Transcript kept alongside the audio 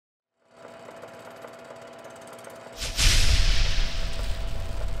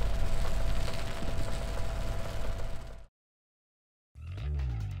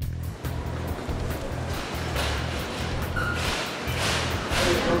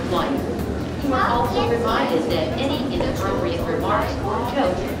flight. You are also reminded that any inappropriate remarks or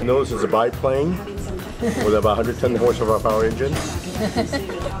jokes. Notice it's a biplane with about 110 horsepower power engine.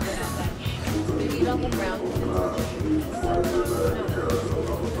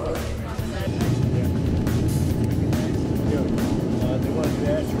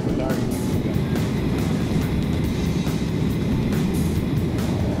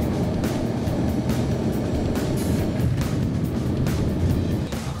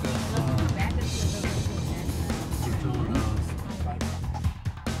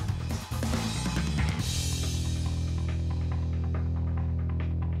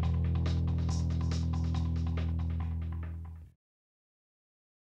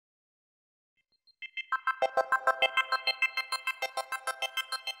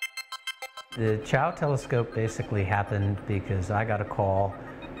 The Chow telescope basically happened because I got a call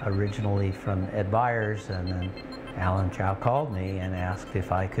originally from Ed Byers, and then Alan Chow called me and asked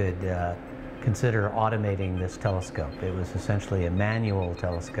if I could consider automating this telescope. It was essentially a manual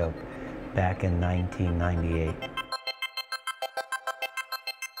telescope back in 1998.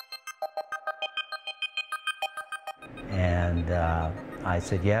 And I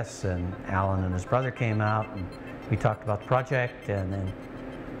said yes, and Alan and his brother came out and we talked about the project, and then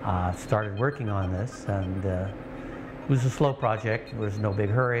started working on this, and it was a slow project. There was no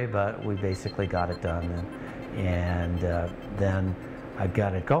big hurry, but we basically got it done. And then I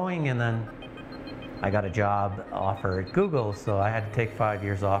got it going, and then I got a job offer at Google, so I had to take 5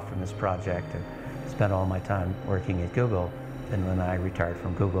 years off from this project and spent all my time working at Google. And when I retired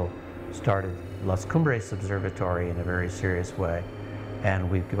from Google, started Las Cumbres Observatory in a very serious way.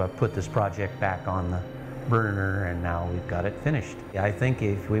 And we've put this project back on the burner, and now we've got it finished. I think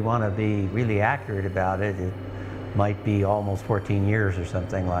if we want to be really accurate about it, it might be almost 14 years or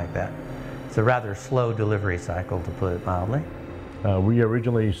something like that. It's a rather slow delivery cycle, to put it mildly. We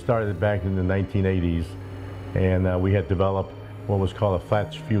originally started back in the 1980s, and we had developed what was called a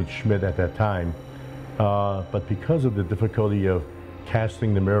flat-field Schmidt at that time. But because of the difficulty of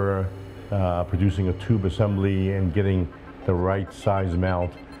casting the mirror, producing a tube assembly, and getting the right size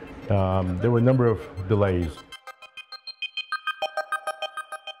mount, there were a number of delays.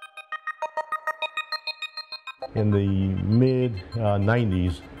 In the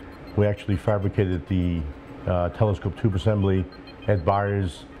mid-90s, we actually fabricated the telescope tube assembly. Ed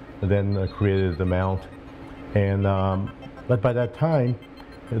Byers then created the mount. And, but by that time,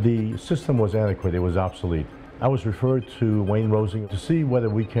 the system was antiquated, it was obsolete. I was referred to Wayne Rosing to see whether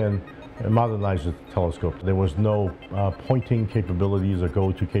we can modernize the telescope. There was no pointing capabilities or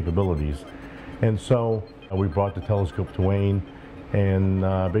go-to capabilities. And so we brought the telescope to Wayne and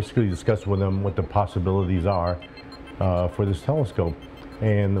basically discussed with him what the possibilities are for this telescope.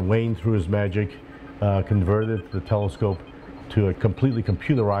 And Wayne, through his magic, converted the telescope to a completely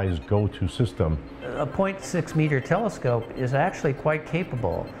computerized go-to system. A 0.6 meter telescope is actually quite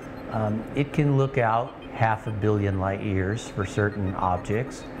capable. It can look out 500 million light years for certain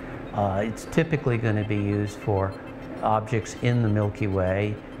objects. It's typically going to be used for objects in the Milky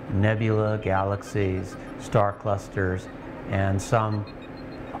Way, nebula, galaxies, star clusters, and some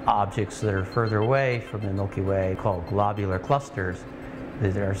objects that are further away from the Milky Way called globular clusters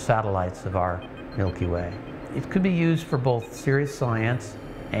that are satellites of our Milky Way. It could be used for both serious science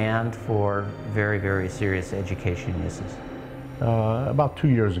and for very, very serious education uses. About 2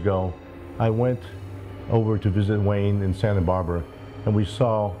 years ago, I went over to visit Wayne in Santa Barbara, and we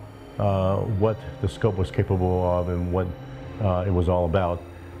saw what the scope was capable of and what it was all about.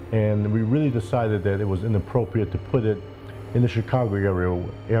 And we really decided that it was inappropriate to put it in the Chicago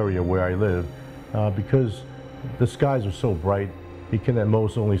area where I live because the skies are so bright, you can at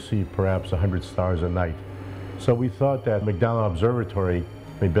most only see perhaps 100 stars a night. So we thought that McDonald Observatory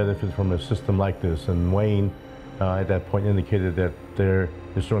may benefit from a system like this, and Wayne at that point indicated that there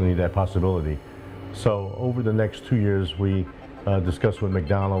is certainly that possibility. So over the next 2 years, we discussed with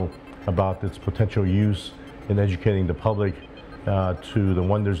McDonald about its potential use in educating the public to the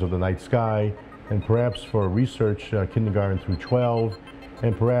wonders of the night sky, and perhaps for research kindergarten through 12,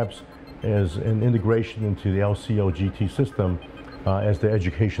 and perhaps as an integration into the LCO-GT system as the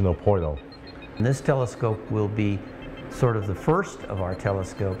educational portal. And this telescope will be sort of the first of our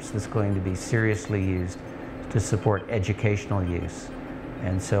telescopes that's going to be seriously used to support educational use.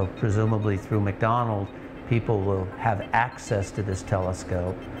 And so presumably through McDonald, people will have access to this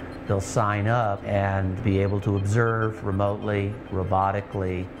telescope. They'll sign up and be able to observe remotely,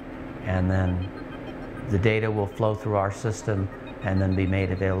 robotically, and then the data will flow through our system and then be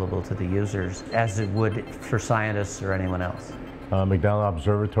made available to the users as it would for scientists or anyone else. McDonald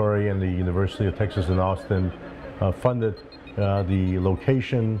Observatory and the University of Texas in Austin funded the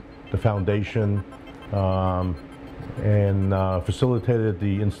location, the foundation, and facilitated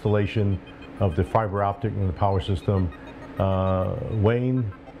the installation of the fiber optic and the power system.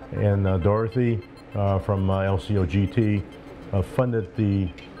 Wayne and Dorothy from LCOGT funded the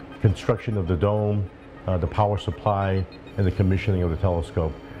construction of the dome, the power supply, and the commissioning of the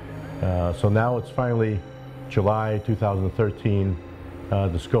telescope. So now it's finally July 2013.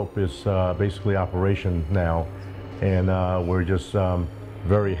 The scope is basically operation now, and we're just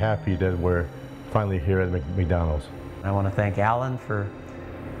very happy that we're finally here at McDonald's. I want to thank Alan for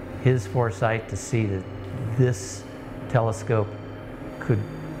his foresight to see that this telescope could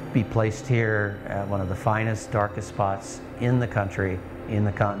be placed here at one of the finest, darkest spots in the country, in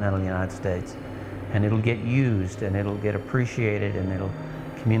the continental United States. And it'll get used, and it'll get appreciated, and it'll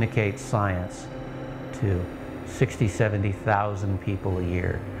communicate science to 60,000, 70,000 people a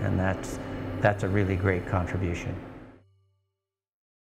year. And that's a really great contribution.